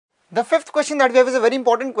The fifth question that we have is a very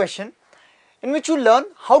important question in which you learn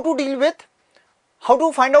how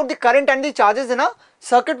to find out the current and the charges in a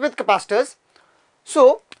circuit with capacitors.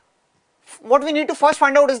 So what we need to first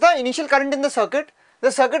find out is the initial current in the circuit.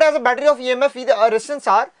 The circuit has a battery of EMF V, the resistance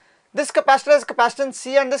R. This capacitor has capacitance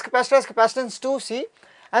C and this capacitor has capacitance 2C,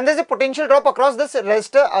 and there is a potential drop across this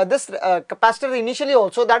resistor, capacitor initially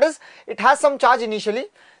also, that is it has some charge initially.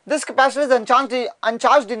 This capacitor is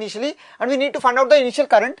uncharged initially, and we need to find out the initial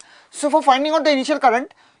current. So for finding out the initial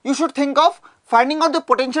current, you should think of finding out the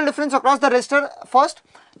potential difference across the resistor first.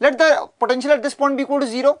 Let the potential at this point be equal to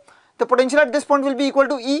 0. The potential at this point will be equal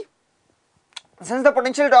to E. Since the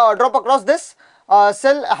potential drop across this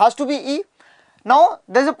cell has to be E, now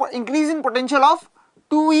there is an increase in potential of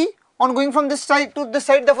 2E on going from this side to this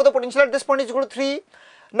side, therefore the potential at this point is equal to 3E.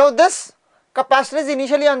 Now this capacitor is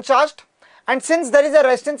initially uncharged, and since there is a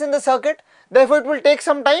resistance in the circuit, therefore it will take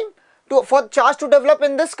some time for charge to develop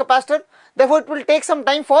in this capacitor, therefore it will take some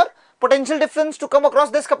time for potential difference to come across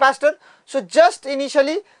this capacitor. So just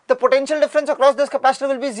initially the potential difference across this capacitor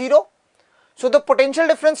will be 0. So the potential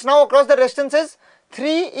difference now across the resistance is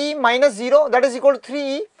 3E minus 0, that is equal to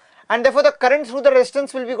 3E, and therefore the current through the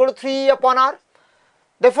resistance will be equal to 3E upon R.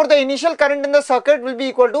 Therefore the initial current in the circuit will be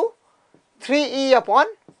equal to 3E upon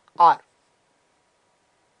R.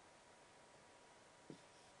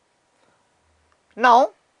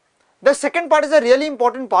 Now the second part is a really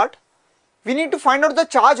important part. We need to find out the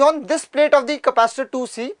charge on this plate of the capacitor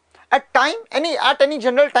 2C at any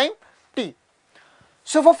general time t.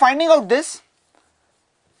 So for finding out this,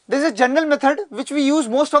 there is a general method which we use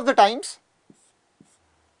most of the times.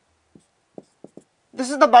 This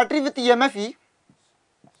is the battery with EMF E.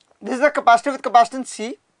 This is the capacitor with capacitance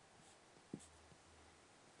C.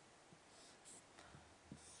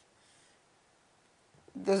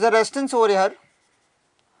 There is a resistance over here,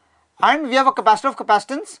 and we have a capacitor of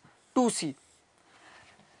capacitance 2C.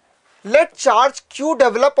 Let charge Q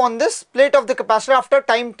develop on this plate of the capacitor after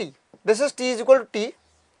time t. This is t is equal to t.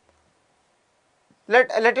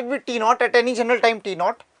 Let it be t naught at any general time t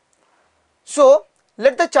naught. So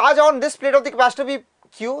let the charge on this plate of the capacitor be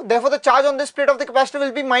Q. Therefore the charge on this plate of the capacitor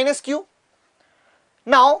will be minus Q.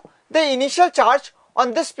 Now the initial charge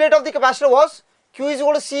on this plate of the capacitor was Q is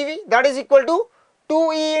equal to CV, that is equal to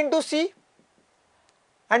 2E into C,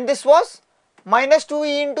 and this was minus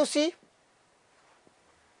 2E into C.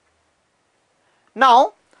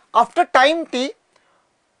 Now after time t,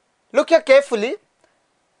 look here carefully,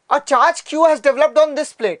 a charge Q has developed on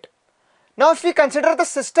this plate. Now if we consider the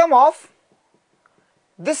system of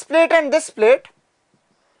this plate and this plate,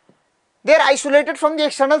 they are isolated from the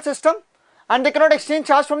external system and they cannot exchange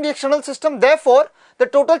charge from the external system. Therefore the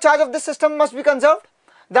total charge of this system must be conserved,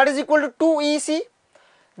 that is equal to 2EC.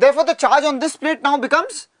 Therefore the charge on this plate now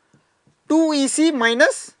becomes 2EC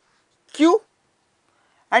minus Q,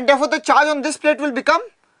 and therefore the charge on this plate will become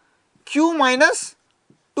Q minus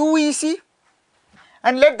 2EC,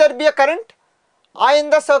 and let there be a current I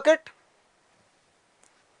in the circuit.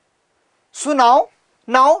 So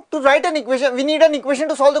now to write an equation, we need an equation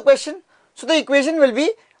to solve the question. So the equation will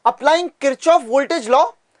be applying Kirchoff voltage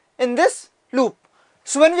law in this loop.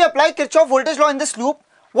 So when we apply Kirchoff voltage law in this loop,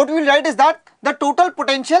 what we will write is that the total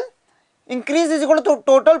potential increase is equal to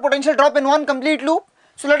total potential drop in one complete loop.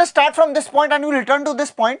 So let us start from this point and we will return to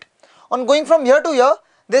this point. On going from here to here,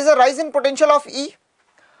 there is a rise in potential of E.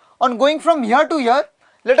 On going from here to here,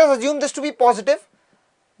 let us assume this to be positive,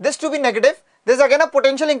 this to be negative. There is again a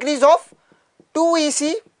potential increase of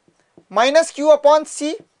 2EC minus Q upon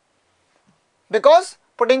C, because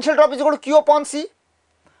potential drop is equal to Q upon C.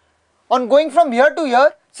 On going from here to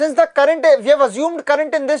here, since the current, we have assumed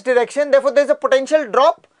current in this direction, therefore there is a potential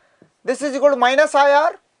drop. This is equal to minus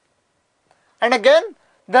IR, and again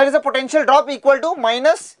there is a potential drop equal to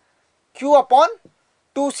minus Q upon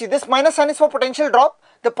 2C. This minus sign is for potential drop.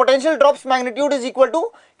 The potential drop's magnitude is equal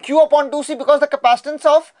to Q upon 2C because the capacitance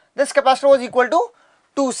of this capacitor was equal to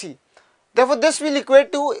 2C. Therefore this will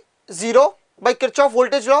equate to 0 by Kirchoff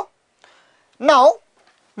voltage law. Now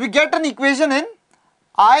we get an equation in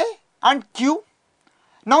I and Q.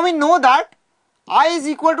 Now we know that I is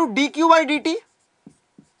equal to dQ by dt.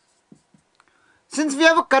 Since we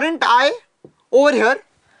have a current I over here,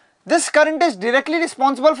 this current is directly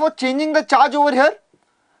responsible for changing the charge over here,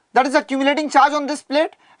 that is accumulating charge on this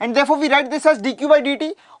plate, and therefore we write this as dQ by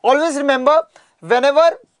dt. Always remember,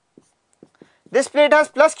 whenever this plate has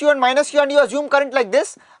plus Q and minus Q and you assume current like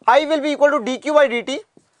this, I will be equal to dQ by dt,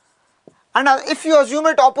 and if you assume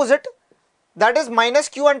it opposite, that is minus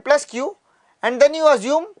Q and plus Q, and then you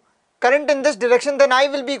assume current in this direction, then I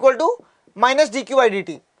will be equal to minus dQ by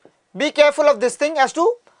dt. Be careful of this thing as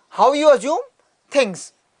to how you assume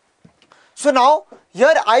things. So now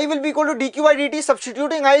here I will be equal to dq by dt,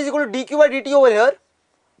 substituting I is equal to dq by dt over here.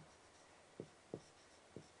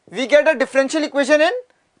 We get a differential equation in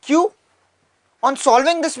Q. On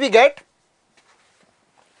solving this we get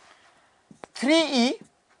 3e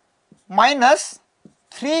minus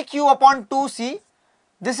 3q upon 2c.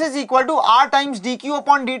 This is equal to r times dq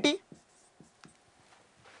upon dt.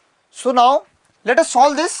 So now let us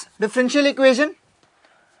solve this differential equation.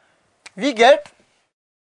 We get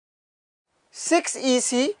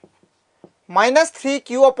 6ec minus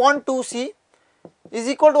 3q upon 2c is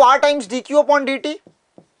equal to r times dq upon dt.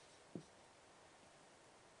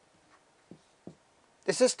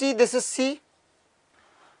 This is t, this is c.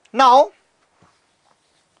 Now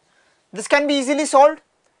this can be easily solved.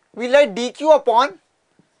 We write dq upon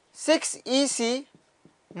 6ec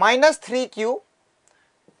minus 3q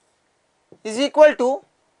is equal to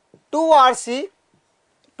 2rc.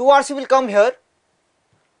 2rc will come here.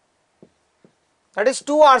 That is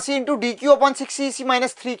 2rc into dq upon 6ec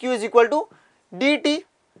minus 3q is equal to dt.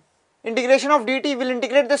 Integration of dt, will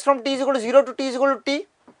integrate this from t is equal to 0 to t is equal to t.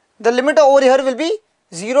 The limit over here will be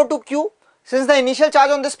 0 to q, since the initial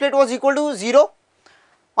charge on this plate was equal to 0.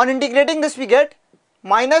 On integrating this we get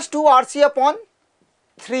minus 2rc upon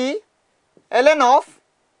 3 ln of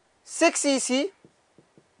 6ec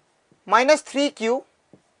minus 3q,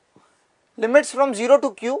 limits from 0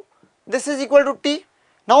 to q, this is equal to t.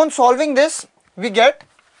 Now on solving this we get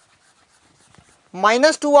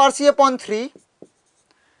minus 2rc upon 3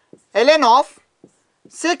 ln of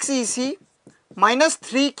 6ec minus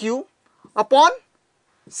 3q upon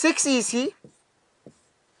 6ec,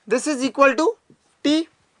 this is equal to t.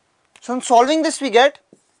 So on solving this we get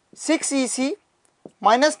 6ec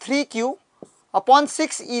minus 3q upon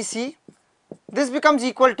 6ec, this becomes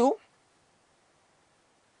equal to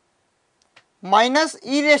minus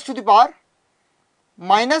e raised to the power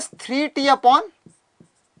minus 3t upon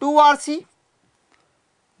 2rc,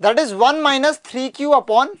 that is 1 minus 3q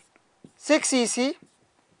upon 6ec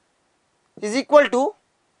is equal to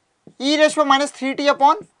e raised to minus 3t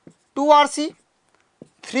upon 2rc,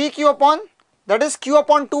 3q upon, that is q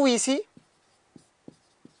upon 2ec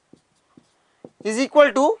is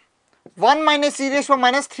equal to 1 minus e raised to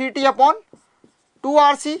minus 3t upon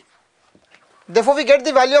 2rc. Therefore we get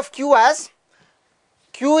the value of q as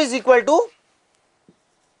q is equal to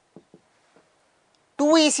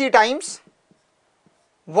 2ec times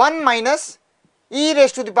 1 minus e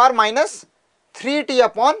raised to the power minus 3t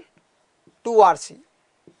upon 2rc.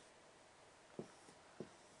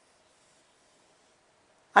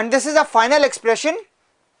 And this is a final expression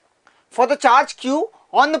for the charge q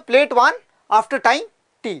on the plate 1 after time